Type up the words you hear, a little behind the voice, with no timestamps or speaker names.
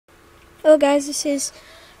Hello guys, this is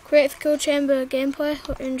Create the Kill Chamber gameplay.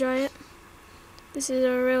 Hope you enjoy it. This is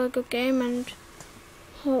a really good game and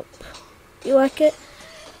hope you like it.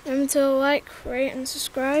 Remember to like, rate and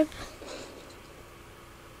subscribe.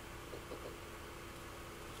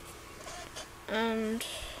 And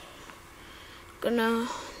gonna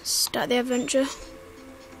start the adventure.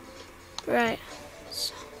 Right.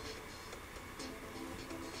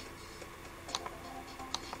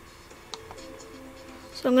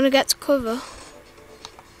 So I'm gonna get to cover.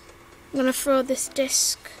 I'm gonna throw this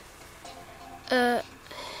disc at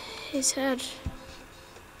his head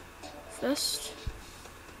first,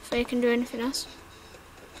 if he can do anything else,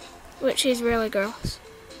 which is really gross,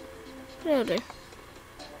 but he'll do.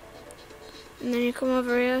 And then you come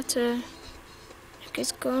over here to pick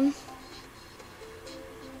his gun.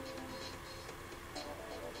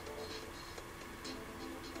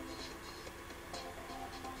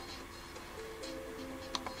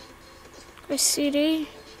 This CD.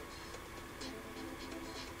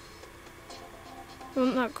 I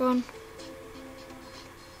want that gun.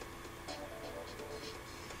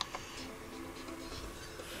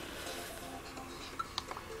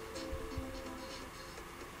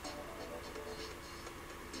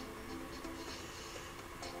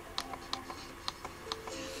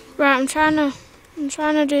 Right, I'm trying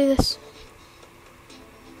to do this.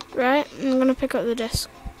 Right, I'm gonna pick up the disc.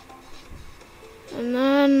 And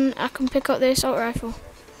then I can pick up the assault rifle.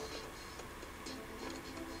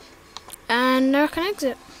 And now I can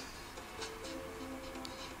exit.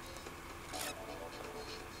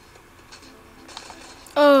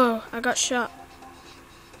 Oh, I got shot.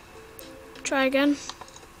 Try again.